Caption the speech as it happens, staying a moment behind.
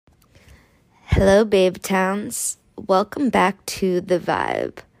Hello, Babe Towns. Welcome back to The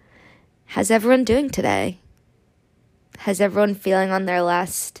Vibe. How's everyone doing today? How's everyone feeling on their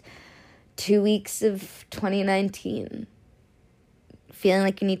last 2 weeks of 2019? Feeling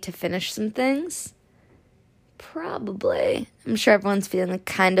like you need to finish some things? Probably. I'm sure everyone's feeling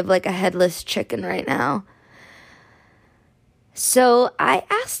kind of like a headless chicken right now. So I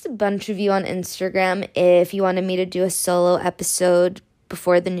asked a bunch of you on Instagram if you wanted me to do a solo episode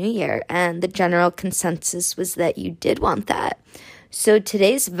before the new year, and the general consensus was that you did want that. So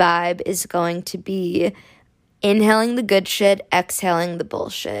today's vibe is going to be inhaling the good shit, exhaling the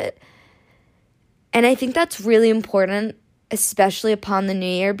bullshit. And I think that's really important, especially upon the new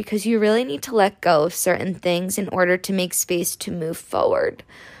year, because you really need to let go of certain things in order to make space to move forward.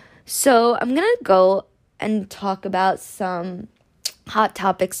 So I'm going to go and talk about some hot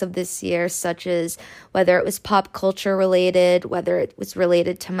topics of this year, such as whether it was pop culture related, whether it was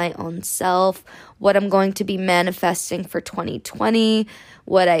related to my own self, what I'm going to be manifesting for 2020,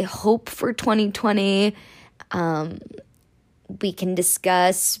 what I hope for 2020. We can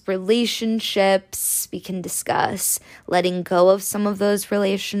discuss relationships. We can discuss letting go of some of those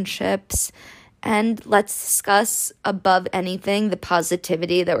relationships. And let's discuss, above anything, the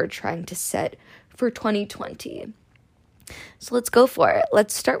positivity that we're trying to set for 2020. So let's go for it.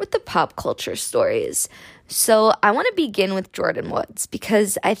 Let's start with the pop culture stories. So I want to begin with Jordyn Woods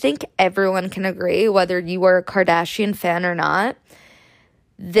because I think everyone can agree, whether you were a Kardashian fan or not,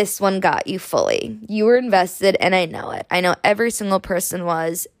 this one got you fully. You were invested, and I know it. I know every single person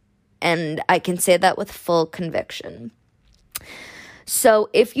was, and I can say that with full conviction. So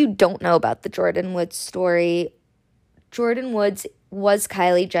if you don't know about the Jordyn Woods story, Jordyn Woods was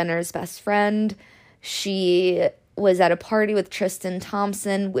Kylie Jenner's best friend. She was at a party with Tristan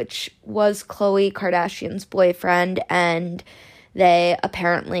Thompson, which was Khloe Kardashian's boyfriend, and they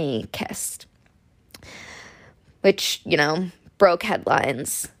apparently kissed, which, broke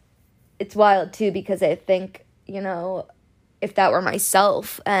headlines. It's wild, too, because I think, if that were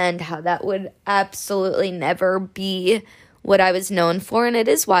myself and how that would absolutely never be what I was known for, and it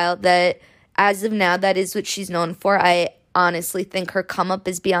is wild that as of now, that is what she's known for. I honestly think her come up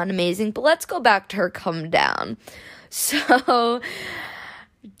is beyond amazing, but let's go back to her come down. So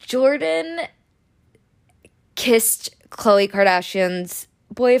Jordyn kissed Khloe Kardashian's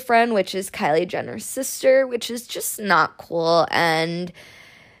boyfriend, which is Kylie Jenner's sister, which is just not cool. And,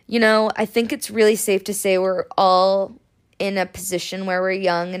 I think it's really safe to say we're all in a position where we're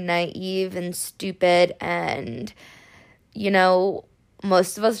young and naive and stupid, and,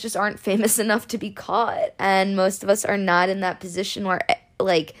 most of us just aren't famous enough to be caught, and most of us are not in that position where,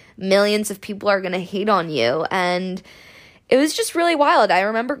 millions of people are going to hate on you, and it was just really wild. I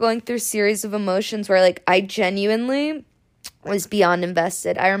remember going through a series of emotions where, I genuinely was beyond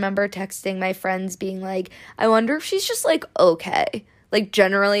invested. I remember texting my friends being like, I wonder if she's just, okay,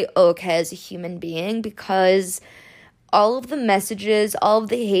 generally okay as a human being, because all of the messages, all of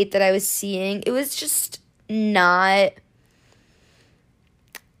the hate that I was seeing, it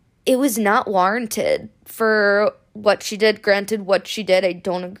was not warranted for what she did. Granted, what she did, I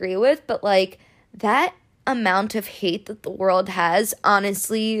don't agree with, but, that amount of hate that the world has,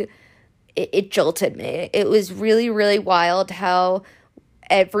 honestly, it jolted me. It was really, really wild how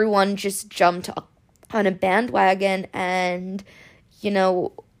everyone just jumped on a bandwagon and,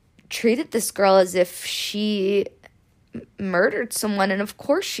 treated this girl as if she murdered someone. And, of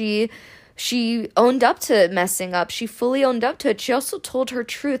course, she owned up to messing up. She fully owned up to it. She also told her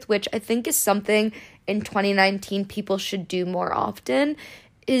truth, which I think is something in 2019 people should do more often,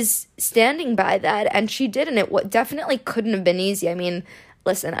 is standing by that. And she did, and it definitely couldn't have been easy. I mean,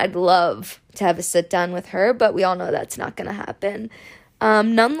 listen, I'd love to have a sit down with her, but we all know that's not going to happen.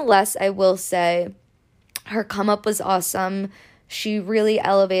 Nonetheless, I will say her come up was awesome. She really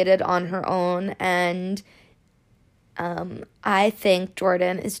elevated on her own, and I think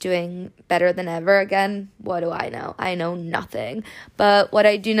Jordyn is doing better than ever. Again, what do I know? I know nothing. But what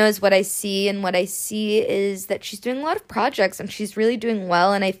I do know is what I see, and what I see is that she's doing a lot of projects, and she's really doing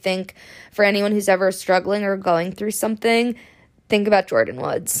well. And I think for anyone who's ever struggling or going through something, think about Jordyn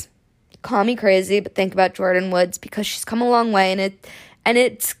Woods. Call me crazy, but think about Jordyn Woods, because she's come a long way, and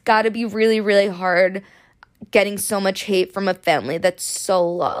it's got to be really, really hard getting so much hate from a family that's so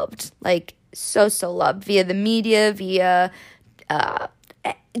loved. So loved via the media, via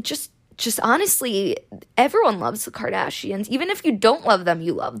just honestly, everyone loves the Kardashians. Even if you don't love them,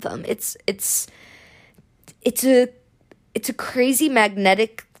 you love them. It's a crazy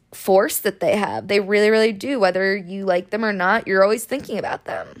magnetic force that they have. They really, really do. Whether you like them or not, you're always thinking about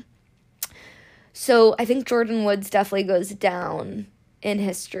them. So I think Jordyn Woods definitely goes down in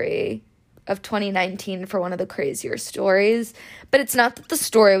history of 2019 for one of the crazier stories. But it's not that the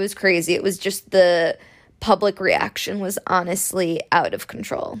story was crazy. It was just the public reaction was honestly out of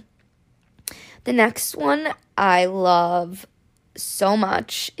control. The next one I love so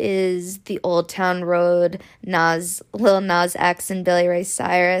much is the Old Town Road, Lil Nas X and Billy Ray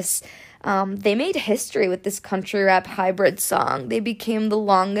Cyrus. They made history with this country rap hybrid song. They became the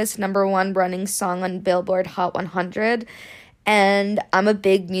longest #1 running song on Billboard Hot 100. And I'm a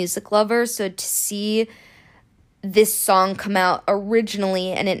big music lover, so to see this song come out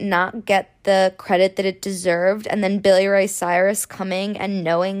originally and it not get the credit that it deserved, and then Billy Ray Cyrus coming and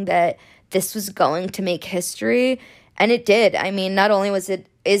knowing that this was going to make history, and it did. I mean, not only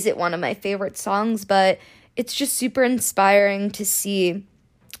is it one of my favorite songs, but it's just super inspiring to see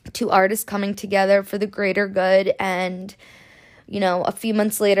two artists coming together for the greater good. And you know, a few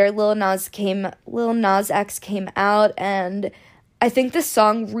months later, Lil Nas X came out, and I think this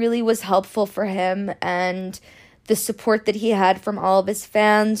song really was helpful for him, and the support that he had from all of his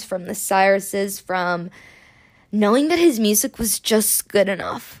fans, from the Cyruses, from knowing that his music was just good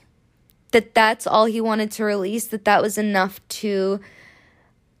enough, that that's all he wanted to release, that was enough to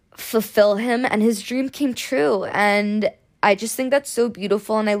fulfill him, and his dream came true. And I just think that's so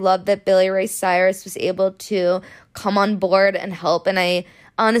beautiful, and I love that Billy Ray Cyrus was able to come on board and help, and I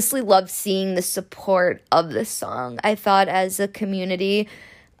honestly love seeing the support of this song. I thought as a community,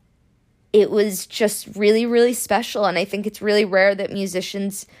 it was just really, really special, and I think it's really rare that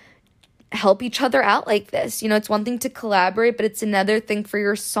musicians help each other out like this. You know, it's one thing to collaborate, but it's another thing for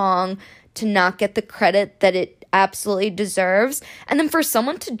your song to not get the credit that it absolutely deserves, and then for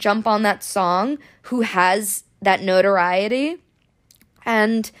someone to jump on that song who has that notoriety,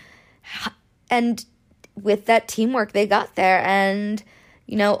 and with that teamwork, they got there. And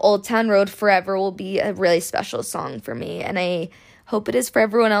you know, Old Town Road forever will be a really special song for me, and I hope it is for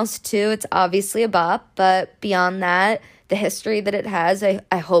everyone else too. It's obviously a bop, but beyond that, the history that it has,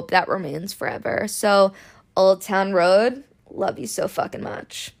 I hope that remains forever. So Old Town Road, love you so fucking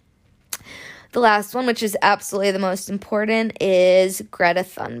much. The last one, which is absolutely the most important, is Greta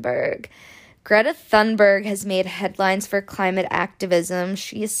Thunberg. Greta Thunberg has made headlines for climate activism.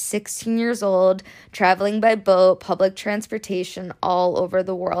 She is 16 years old, traveling by boat, public transportation all over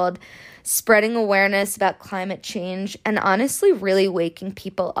the world, spreading awareness about climate change, and honestly really waking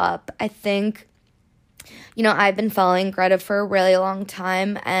people up. I think, you know, I've been following Greta for a really long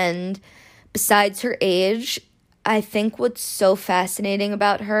time, and besides her age, I think what's so fascinating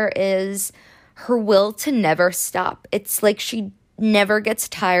about her is her will to never stop. It's like she never gets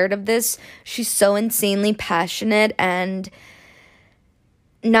tired of this. She's so insanely passionate, and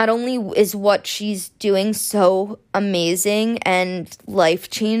not only is what she's doing so amazing and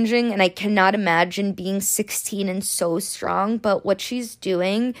life-changing, and I cannot imagine being 16 and so strong, but what she's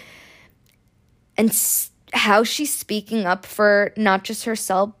doing and how she's speaking up for not just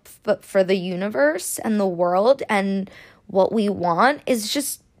herself, but for the universe and the world and what we want is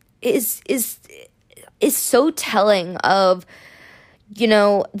just is so telling of, you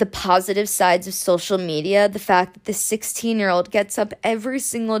know, the positive sides of social media. The fact that this 16-year-old gets up every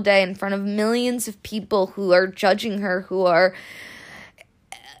single day in front of millions of people who are judging her, who are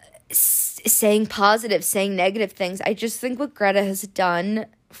saying positive, saying negative things. I just think what Greta has done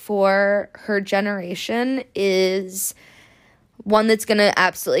for her generation is one that's going to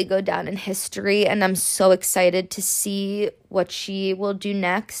absolutely go down in history, and I'm so excited to see what she will do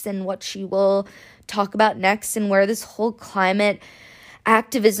next and what she will talk about next and where this whole climate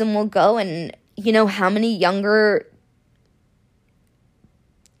activism will go, and you know, how many younger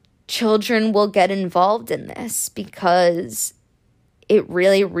children will get involved in this, because it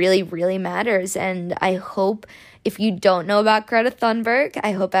really, really, really matters. And I hope, if you don't know about Greta Thunberg,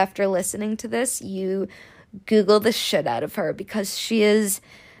 I hope after listening to this, you Google the shit out of her, because she is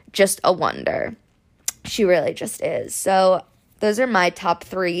just a wonder. She really just is. So those are my top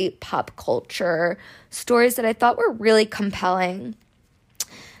 3 pop culture stories that I thought were really compelling.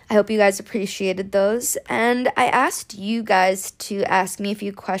 I hope you guys appreciated those. And I asked you guys to ask me a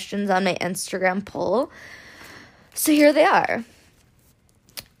few questions on my Instagram poll. So here they are.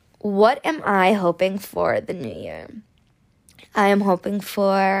 What am I hoping for the new year? I am hoping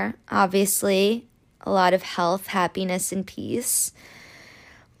for, obviously, a lot of health, happiness, and peace.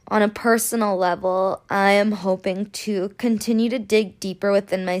 On a personal level, I am hoping to continue to dig deeper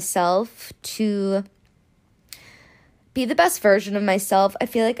within myself, to be the best version of myself. I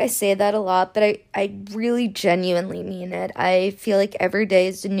feel like I say that a lot, but I really genuinely mean it. I feel like every day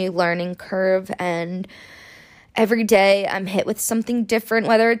is a new learning curve, and every day I'm hit with something different,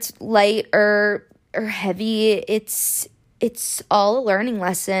 whether it's light or heavy. It's it's all a learning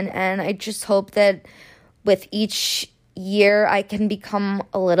lesson, and I just hope that with each year I can become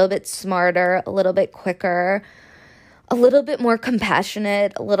a little bit smarter, a little bit quicker, a little bit more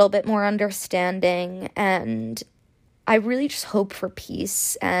compassionate, a little bit more understanding, and I really just hope for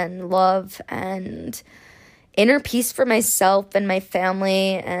peace and love and inner peace for myself and my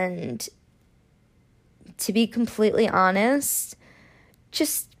family, and to be completely honest,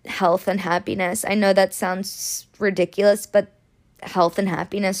 just health and happiness. I know that sounds ridiculous, but health and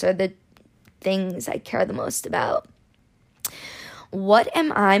happiness are the things I care the most about. What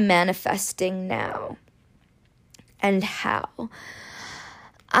am I manifesting now? And how?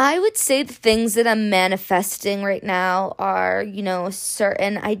 I would say the things that I'm manifesting right now are,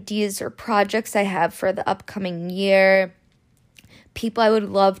 certain ideas or projects I have for the upcoming year, people I would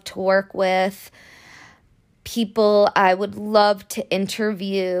love to work with, people I would love to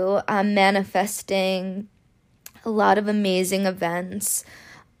interview. I'm manifesting a lot of amazing events,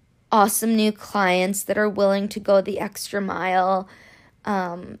 awesome new clients that are willing to go the extra mile.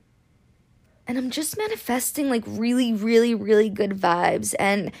 And I'm just manifesting like really, really, really good vibes.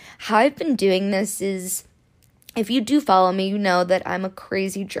 And how I've been doing this is, if you do follow me, you know that I'm a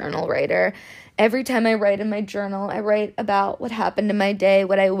crazy journal writer. Every time I write in my journal, I write about what happened in my day,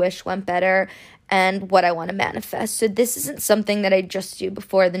 what I wish went better, and what I want to manifest. So this isn't something that I just do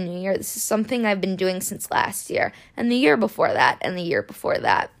before the new year. This is something I've been doing since last year, and the year before that, and the year before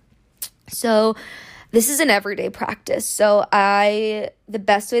that. So this is an everyday practice. So the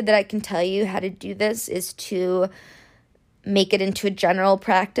best way that I can tell you how to do this is to make it into a general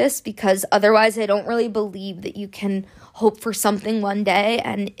practice, because otherwise I don't really believe that you can hope for something one day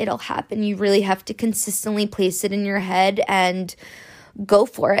and it'll happen. You really have to consistently place it in your head and go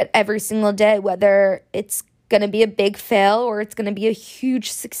for it every single day, whether it's going to be a big fail or it's going to be a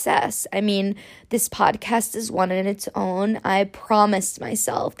huge success. I mean, this podcast is one in its own. I promised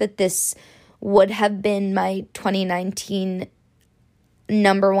myself that this would have been my 2019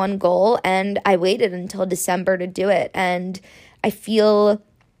 number one goal, and I waited until December to do it, and I feel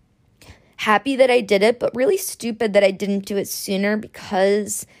happy that I did it, but really stupid that I didn't do it sooner,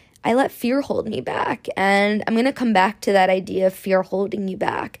 because I let fear hold me back. And I'm going to come back to that idea of fear holding you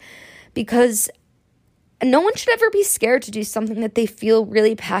back, because no one should ever be scared to do something that they feel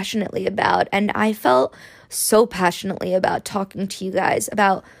really passionately about. And I felt so passionately about talking to you guys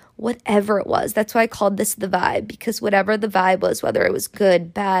about whatever it was. That's why I called this the vibe, because whatever the vibe was, whether it was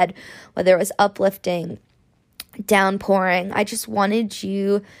good, bad, whether it was uplifting, downpouring, I just wanted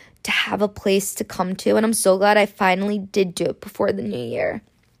you to have a place to come to. And I'm so glad I finally did do it before the new year.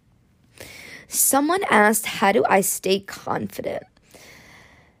 Someone asked, how do I stay confident?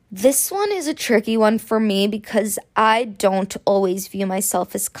 This one is a tricky one for me, because I don't always view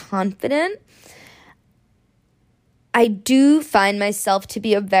myself as confident. I do find myself to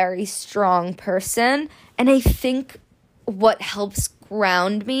be a very strong person, and I think what helps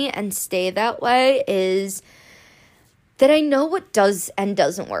ground me and stay that way is that I know what does and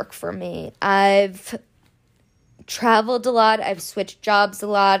doesn't work for me. I've traveled a lot, I've switched jobs a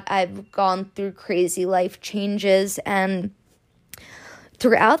lot, I've gone through crazy life changes, and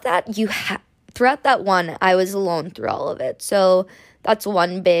throughout that one, I was alone through all of it. So that's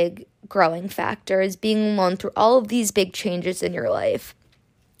one big growing factor, is being alone through all of these big changes in your life.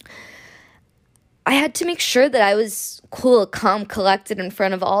 I had to make sure that I was cool, calm, collected in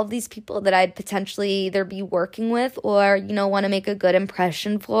front of all of these people that I'd potentially either be working with or, want to make a good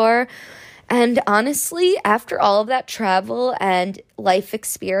impression for. And honestly, after all of that travel and life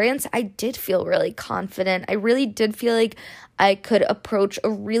experience, I did feel really confident. I really did feel like I could approach a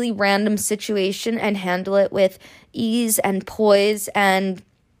really random situation and handle it with ease and poise. And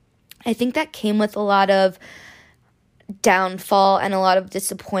I think that came with a lot of downfall and a lot of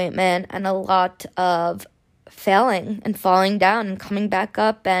disappointment and a lot of failing and falling down and coming back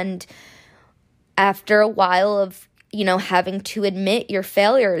up. And after a while of, having to admit your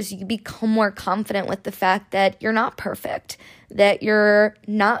failures, you become more confident with the fact that you're not perfect, that you're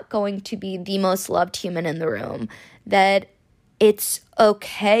not going to be the most loved human in the room, that it's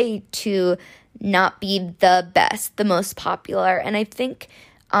okay to not be the best, the most popular. And I think,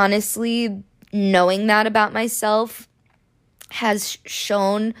 honestly, knowing that about myself has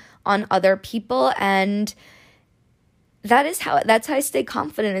shown on other people, and that's how I stay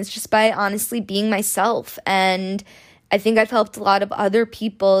confident, is just by honestly being myself. And I think I've helped a lot of other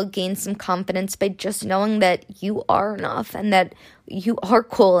people gain some confidence by just knowing that you are enough and that you are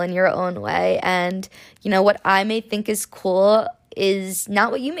cool in your own way. And, what I may think is cool is not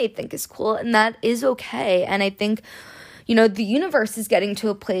what you may think is cool, and that is okay. And I think, the universe is getting to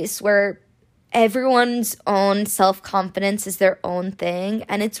a place where everyone's own self-confidence is their own thing,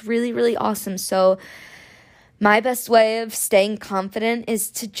 and it's really, really awesome. So my best way of staying confident is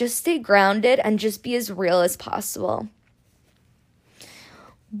to just stay grounded and just be as real as possible.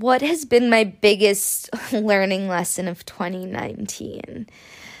 What has been my biggest learning lesson of 2019?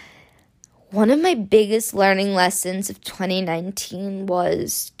 One of my biggest learning lessons of 2019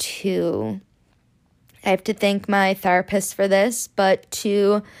 was I have to thank my therapist for this, but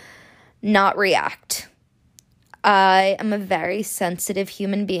to not react. I am a very sensitive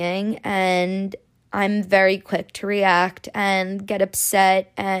human being, and I'm very quick to react and get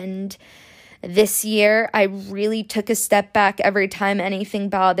upset. And this year, I really took a step back every time anything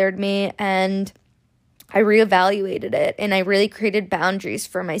bothered me, and I reevaluated it, and I really created boundaries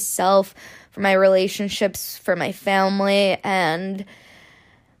for myself, for my relationships, for my family, and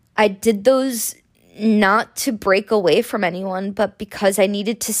I did those not to break away from anyone, but because I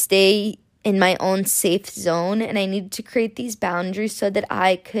needed to stay in my own safe zone, and I needed to create these boundaries so that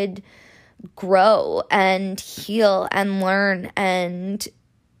I could grow and heal and learn. And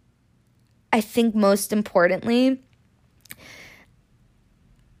I think most importantly,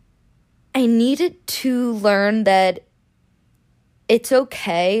 I needed to learn that it's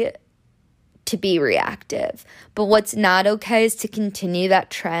okay to be reactive, but what's not okay is to continue that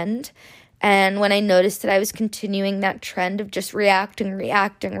trend. And when I noticed that I was continuing that trend of just reacting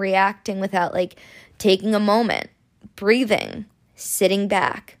without taking a moment, breathing, sitting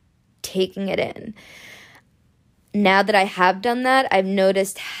back, taking it in. Now that I have done that, I've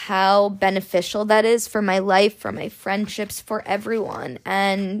noticed how beneficial that is for my life, for my friendships, for everyone.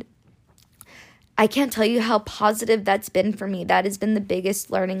 And I can't tell you how positive that's been for me. That has been the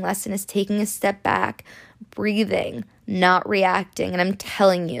biggest learning lesson, is taking a step back, breathing, not reacting. And I'm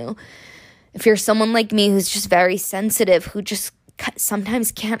telling you, if you're someone like me who's just very sensitive, who just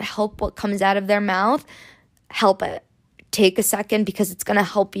sometimes can't help what comes out of their mouth, help it. Take a second, because it's going to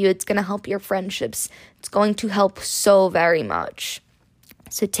help you. It's going to help your friendships. It's going to help so very much.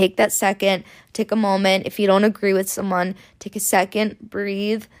 So take that second, take a moment. If you don't agree with someone, take a second,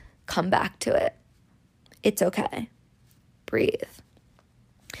 breathe, come back to it. It's okay. Breathe.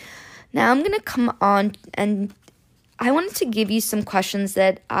 Now I'm going to come on, and I wanted to give you some questions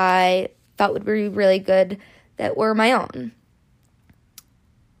that I thought would be really good that were my own.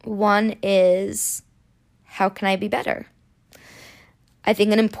 One is, how can I be better? I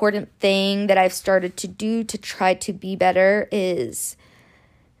think an important thing that I've started to do to try to be better is,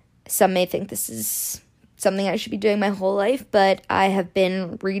 some may think this is something I should be doing my whole life, but I have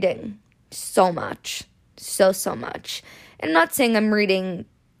been reading so much, so much. And I'm not saying I'm reading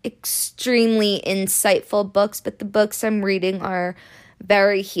extremely insightful books, but the books I'm reading are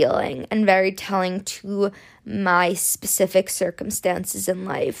very healing and very telling to my specific circumstances in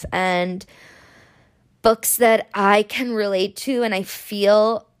life, and books that I can relate to, and I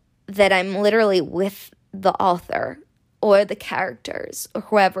feel that I'm literally with the author or the characters or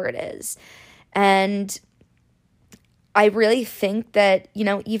whoever it is. And I really think that,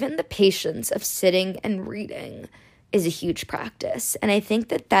 even the patience of sitting and reading is a huge practice. And I think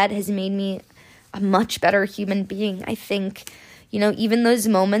that has made me a much better human being. I think, even those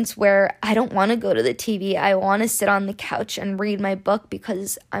moments where I don't want to go to the TV, I want to sit on the couch and read my book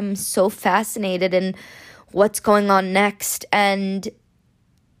because I'm so fascinated in what's going on next. And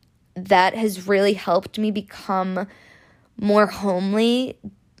that has really helped me become more homely,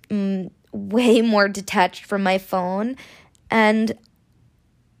 way more detached from my phone, and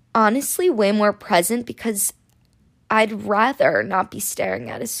honestly way more present, because I'd rather not be staring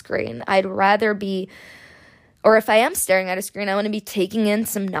at a screen. I'd rather be, or if I am staring at a screen, I want to be taking in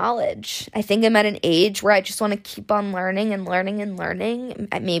some knowledge. I think I'm at an age where I just want to keep on learning and learning and learning.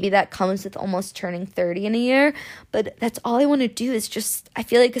 Maybe that comes with almost turning 30 in a year, but that's all I want to do is just, I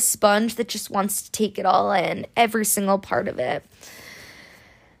feel like a sponge that just wants to take it all in, every single part of it.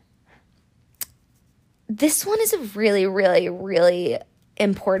 This one is a really, really, really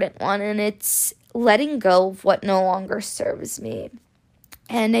important one, and it's letting go of what no longer serves me.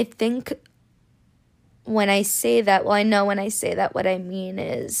 And I think when I say that, I know when I say that, what I mean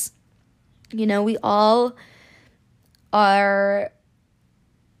is, we all are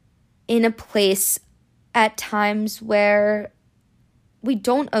in a place at times where we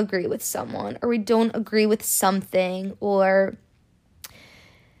don't agree with someone, or we don't agree with something, or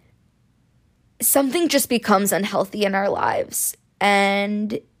something just becomes unhealthy in our lives,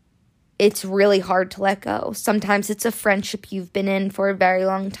 and it's really hard to let go. Sometimes it's a friendship you've been in for a very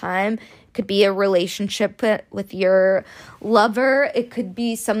long time. It could be a relationship with your lover. It could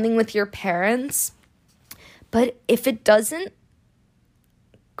be something with your parents. But if it doesn't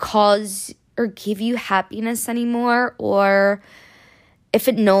cause or give you happiness anymore, or if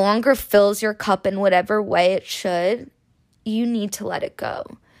it no longer fills your cup in whatever way it should, you need to let it go.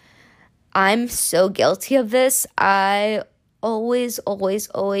 I'm so guilty of this. I always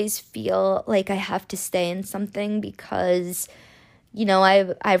feel like I have to stay in something because,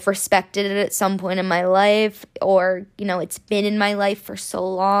 I've respected it at some point in my life, or, it's been in my life for so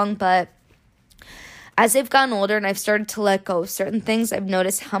long. But as I've gotten older and I've started to let go of certain things, I've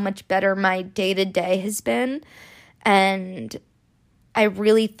noticed how much better my day-to-day has been. And I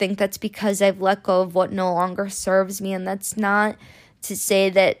really think that's because I've let go of what no longer serves me. And that's not to say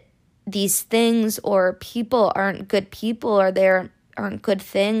that these things or people aren't good people or they aren't good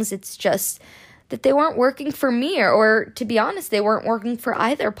things. It's just that they weren't working for me, or to be honest, they weren't working for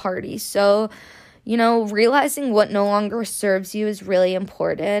either party. So, realizing what no longer serves you is really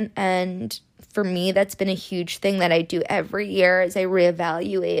important. And for me, that's been a huge thing that I do every year as I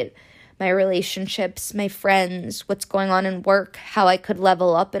reevaluate my relationships, my friends, what's going on in work, how I could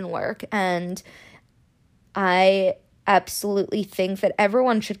level up in work. And I absolutely think that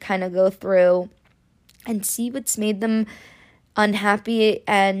everyone should kind of go through and see what's made them unhappy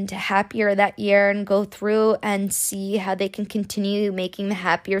and happier that year, and go through and see how they can continue making the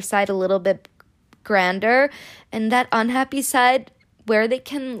happier side a little bit grander, and that unhappy side where they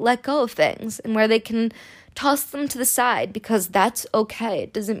can let go of things and where they can toss them to the side, because that's okay.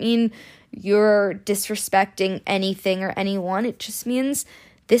 It doesn't mean you're disrespecting anything or anyone. It just means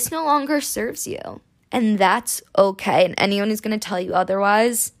this no longer serves you, and that's okay. And anyone who's going to tell you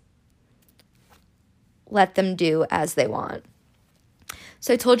otherwise, let them do as they want.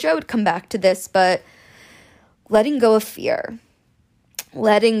 So I told you I would come back to this, but letting go of fear.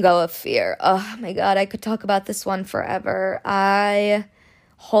 Letting go of fear. Oh my God, I could talk about this one forever. I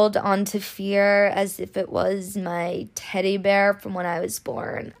hold on to fear as if it was my teddy bear from when I was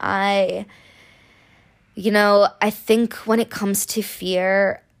born. I think when it comes to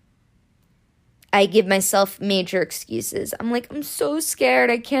fear, I give myself major excuses. I'm like, I'm so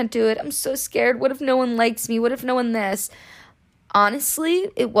scared, I can't do it. I'm so scared. What if no one likes me? What if no one this? Honestly,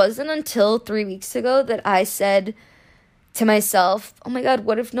 it wasn't until 3 weeks ago that I said to myself, oh my God,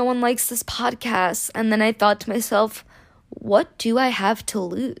 what if no one likes this podcast? And then I thought to myself, what do I have to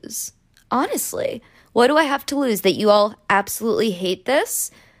lose? Honestly, what do I have to lose? That you all absolutely hate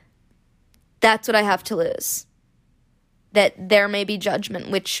this? That's what I have to lose. That there may be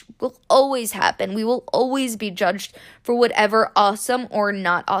judgment, which will always happen. We will always be judged for whatever awesome or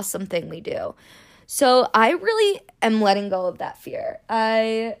not awesome thing we do. So I really am letting go of that fear.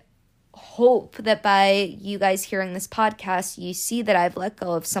 I hope that by you guys hearing this podcast, you see that I've let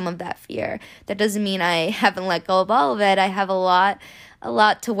go of some of that fear. That doesn't mean I haven't let go of all of it. I have a lot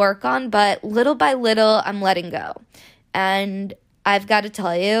to work on, but little by little, I'm letting go. And I've got to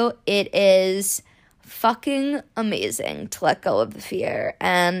tell you, it is fucking amazing to let go of the fear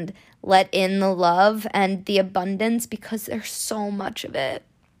and let in the love and the abundance, because there's so much of it.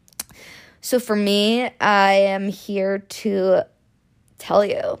 So for me, I am here to tell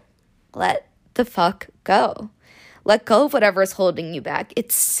you, let the fuck go. Let go of whatever is holding you back.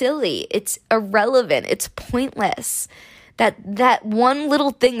 It's silly. It's irrelevant. It's pointless. That one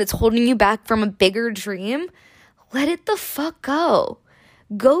little thing that's holding you back from a bigger dream, let it the fuck go.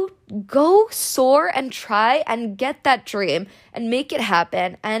 Go soar and try and get that dream and make it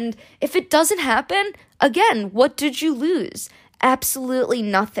happen. And if it doesn't happen, again, what did you lose? Absolutely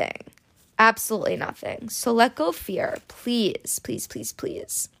nothing. Absolutely nothing. So let go of fear. Please, please, please,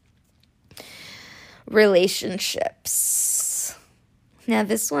 please. Relationships. Now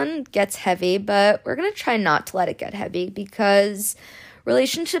this one gets heavy, but we're going to try not to let it get heavy, because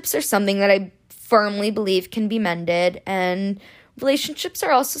relationships are something that I firmly believe can be mended, and relationships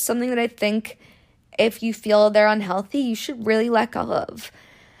are also something that I think if you feel they're unhealthy, you should really let go of.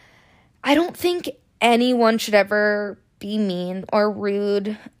 I don't think anyone should ever be mean or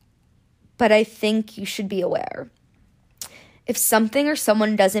rude, but I think you should be aware. If something or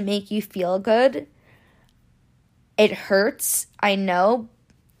someone doesn't make you feel good, it hurts, I know,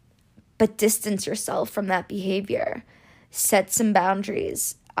 but distance yourself from that behavior. Set some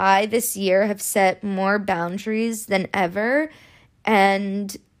boundaries. I, this year, have set more boundaries than ever,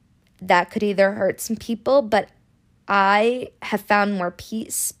 and that could either hurt some people, but I have found more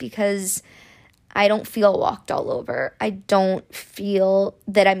peace because I don't feel walked all over. I don't feel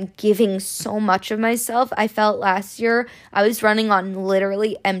that I'm giving so much of myself. I felt last year I was running on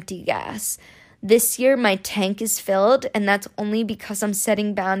literally empty gas. This year my tank is filled, and that's only because I'm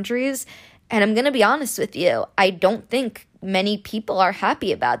setting boundaries. And I'm going to be honest with you, I don't think many people are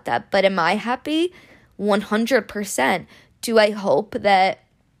happy about that. But am I happy? 100%. Do I hope that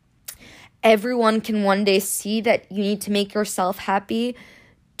everyone can one day see that you need to make yourself happy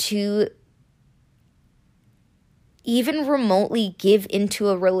to even remotely give into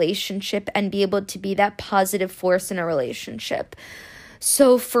a relationship and be able to be that positive force in a relationship.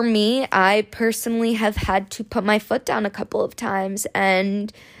 So for me, I personally have had to put my foot down a couple of times,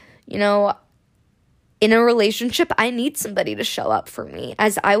 and, you know, in a relationship, I need somebody to show up for me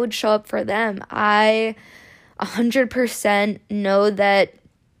as I would show up for them. I 100% know that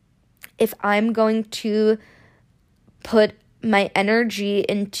if I'm going to put my energy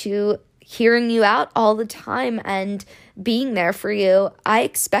into hearing you out all the time and being there for you, I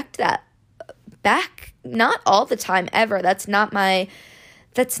expect that back. Not all the time, ever. That's not my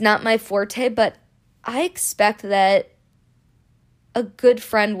forte, but I expect that a good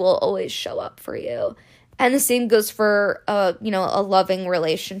friend will always show up for you. And the same goes for a loving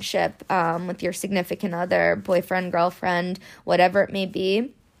relationship with your significant other, boyfriend, girlfriend, whatever it may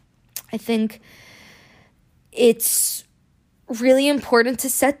be. I think it's really important to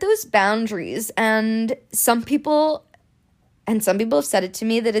set those boundaries, and some people have said it to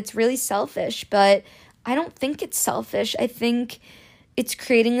me that it's really selfish, but I don't think it's selfish. I think it's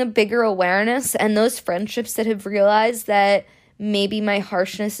creating a bigger awareness, and those friendships that have realized that maybe my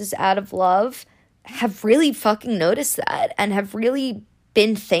harshness is out of love have really fucking noticed that and have really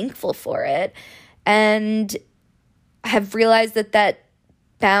been thankful for it, and have realized that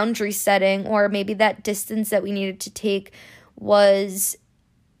boundary setting, or maybe that distance that we needed to take, was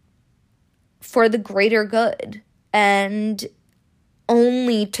for the greater good and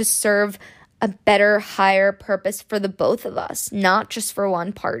only to serve a better, higher purpose for the both of us, not just for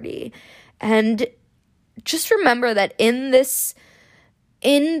one party. And just remember that in this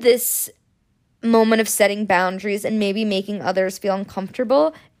moment of setting boundaries and maybe making others feel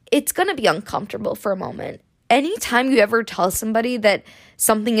uncomfortable, it's going to be uncomfortable for a moment. Anytime you ever tell somebody that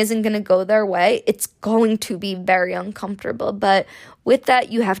something isn't going to go their way, it's going to be very uncomfortable. But with that,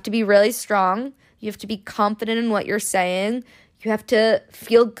 you have to be really strong. You have to be confident in what you're saying. You have to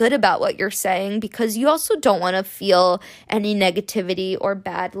feel good about what you're saying, because you also don't want to feel any negativity or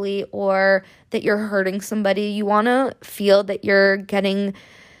badly, or that you're hurting somebody. You want to feel that you're getting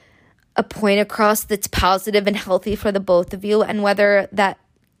a point across that's positive and healthy for the both of you, and whether that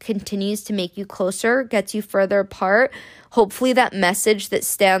continues to make you closer, gets you further apart, hopefully that message that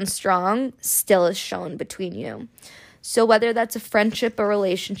stands strong still is shown between you. So whether that's a friendship, a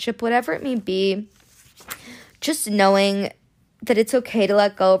relationship, whatever it may be, just knowing that it's okay to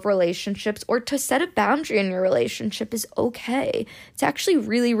let go of relationships or to set a boundary in your relationship is okay. It's actually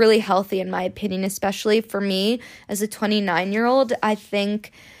really, really healthy in my opinion, especially for me as a 29-year-old. I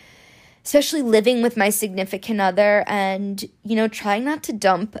think, especially living with my significant other and, trying not to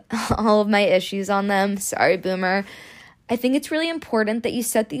dump all of my issues on them. Sorry, boomer. I think it's really important that you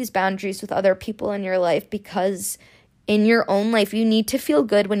set these boundaries with other people in your life, because in your own life, you need to feel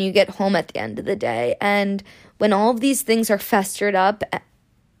good when you get home at the end of the day. And when all of these things are festered up,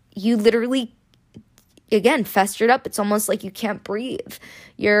 you literally, again, festered up, it's almost like you can't breathe.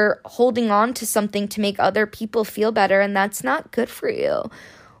 You're holding on to something to make other people feel better, and that's not good for you.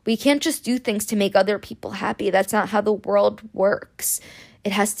 We can't just do things to make other people happy. That's not how the world works.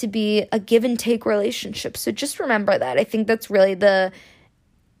 It has to be a give and take relationship. So just remember that. I think that's really the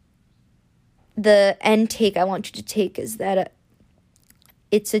end take I want you to take, is that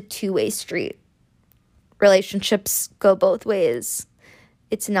it's a two-way street. Relationships go both ways.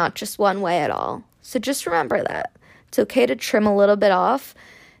 It's not just one way at all. So just remember that. It's okay to trim a little bit off.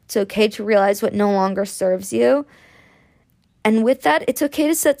 It's okay to realize what no longer serves you. And with that, it's okay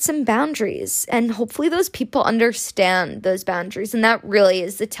to set some boundaries, and hopefully those people understand those boundaries. And that really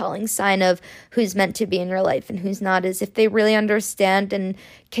is the telling sign of who's meant to be in your life and who's not, is if they really understand and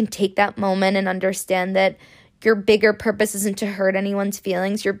can take that moment and understand that your bigger purpose isn't to hurt anyone's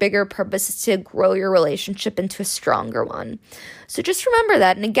feelings. Your bigger purpose is to grow your relationship into a stronger one. So just remember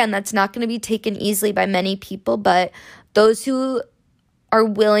that. And again, that's not going to be taken easily by many people, but those who are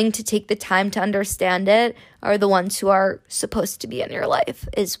willing to take the time to understand it are the ones who are supposed to be in your life,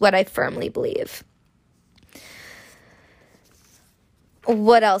 is what I firmly believe.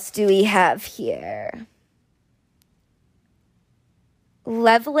 What else do we have here?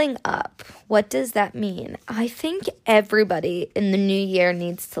 Leveling up. What does that mean? I think everybody in the new year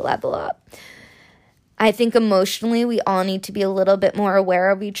needs to level up. I think emotionally we all need to be a little bit more aware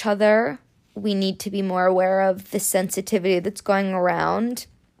of each other. We need to be more aware of the sensitivity that's going around.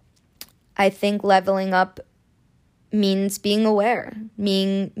 I think leveling up means being aware,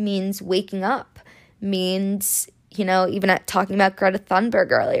 means waking up, means, even talking about Greta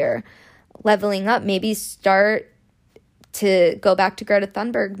Thunberg earlier, leveling up, maybe start To go back to Greta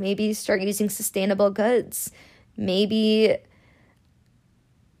Thunberg, maybe start using sustainable goods. Maybe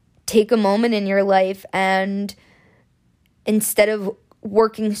take a moment in your life and instead of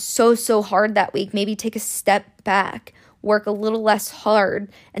working so hard that week, maybe take a step back, work a little less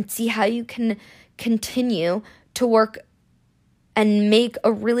hard, and see how you can continue to work and make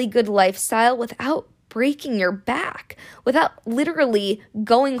a really good lifestyle without breaking your back, without literally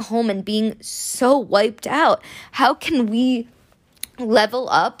going home and being so wiped out. How can we level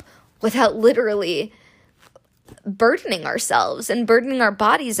up without literally burdening ourselves and burdening our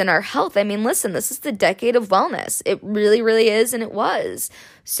bodies and our health? I mean, listen, this is the decade of wellness. It really is, and it was.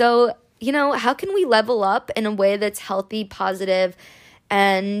 So, how can we level up in a way that's healthy, positive,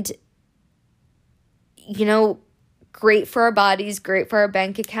 and, great for our bodies, great for our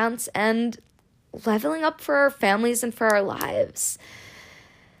bank accounts, and leveling up for our families and for our lives?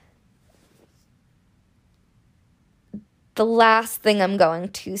 The last thing I'm going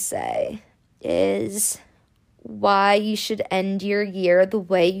to say is why you should end your year the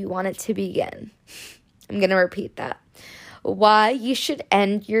way you want it to begin. I'm going to repeat that. Why you should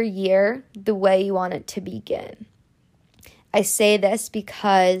end your year the way you want it to begin. I say this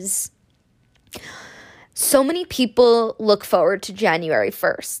because so many people look forward to January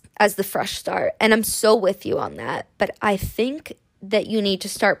 1st as the fresh start, and I'm so with you on that. But I think that you need to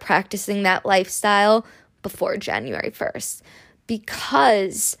start practicing that lifestyle before January 1st,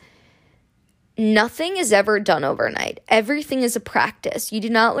 because nothing is ever done overnight. Everything is a practice. You do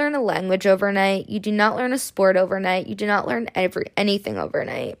not learn a language overnight. You do not learn a sport overnight. You do not learn anything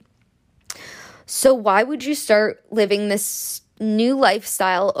overnight. So why would you start living this new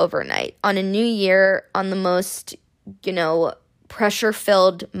lifestyle overnight on a new year, on the most,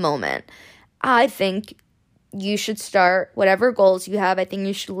 pressure-filled moment? I think you should start whatever goals you have. I think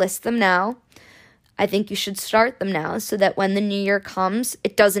you should list them now. I think you should start them now so that when the new year comes,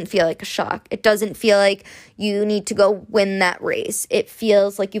 it doesn't feel like a shock. It doesn't feel like you need to go win that race. It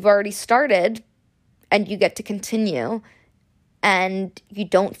feels like you've already started and you get to continue and you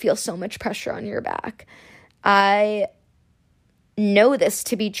don't feel so much pressure on your back. I know this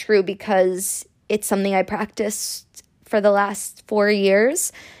to be true because it's something I practiced for the last 4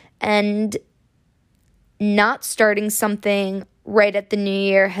 years, and not starting something right at the new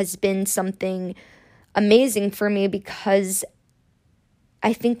year has been something amazing for me, because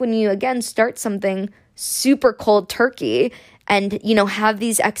I think when you, again, start something super cold turkey and, have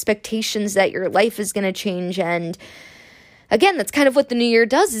these expectations that your life is going to change, and again, that's kind of what the new year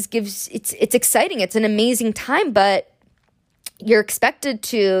does, is it's exciting. It's an amazing time, but you're expected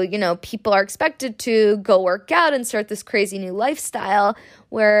to, people are expected to go work out and start this crazy new lifestyle,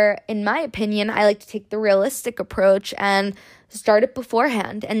 where, in my opinion, I like to take the realistic approach and start it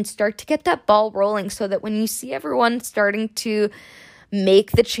beforehand and start to get that ball rolling so that when you see everyone starting to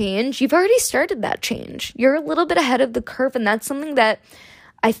make the change, you've already started that change. You're a little bit ahead of the curve, and that's something that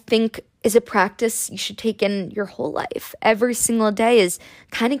I think is a practice you should take in your whole life. Every single day is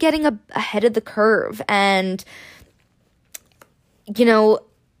kind of getting ahead of the curve and,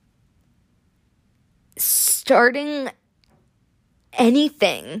 starting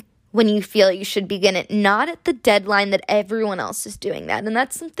anything when you feel you should begin it, not at the deadline that everyone else is doing that. And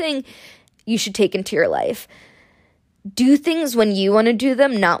that's something you should take into your life. Do things when you want to do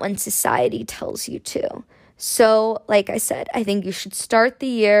them, not when society tells you to. So, like I said, I think you should start the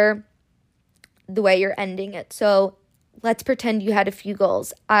year the way you're ending it. So let's pretend you had a few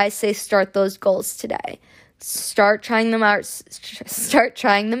goals. I say start those goals today. Start trying them out,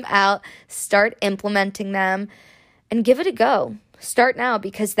 start implementing them, and give it a go. Start now,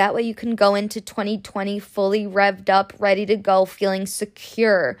 because that way you can go into 2020 fully revved up, ready to go, feeling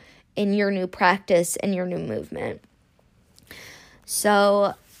secure in your new practice and your new movement.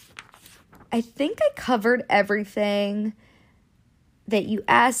 So I think I covered everything that you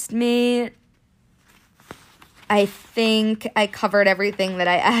asked me. I think I covered everything that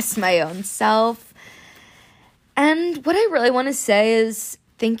I asked my own self. And what I really want to say is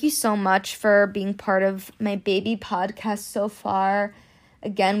thank you so much for being part of my baby podcast so far.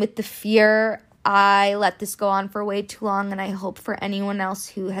 Again, with the fear, I let this go on for way too long, and I hope for anyone else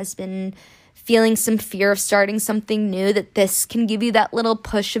who has been feeling some fear of starting something new, that this can give you that little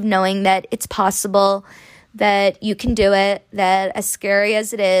push of knowing that it's possible, that you can do it, that as scary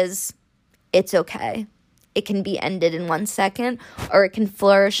as it is, it's okay. It can be ended in 1 second, or it can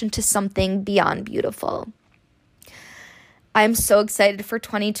flourish into something beyond beautiful. I'm so excited for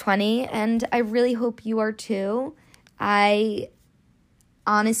 2020, and I really hope you are too. I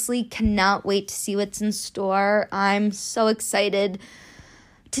honestly cannot wait to see what's in store. I'm so excited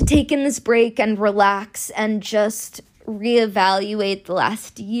to take in this break and relax and just reevaluate the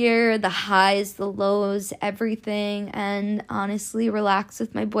last year, the highs, the lows, everything, and honestly relax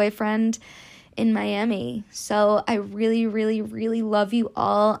with my boyfriend in Miami. So I really, really, really love you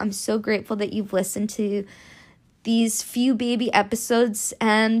all. I'm so grateful that you've listened to these few baby episodes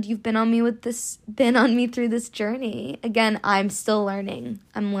and you've been on me through this journey. Again, I'm still learning.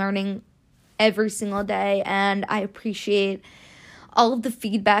 I'm learning every single day, and I appreciate all of the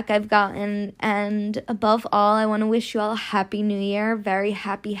feedback I've gotten. And above all, I want to wish you all a happy new year, very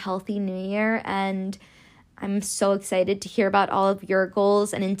happy, healthy new year. And I'm so excited to hear about all of your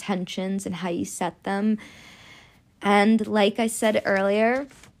goals and intentions and how you set them. And like I said earlier,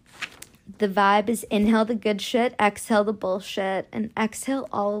 the vibe is inhale the good shit, exhale the bullshit, and exhale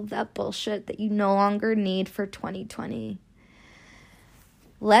all of that bullshit that you no longer need for 2020.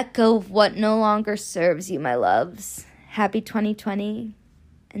 Let go of what no longer serves you, my loves. Happy 2020,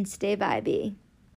 and stay vibey.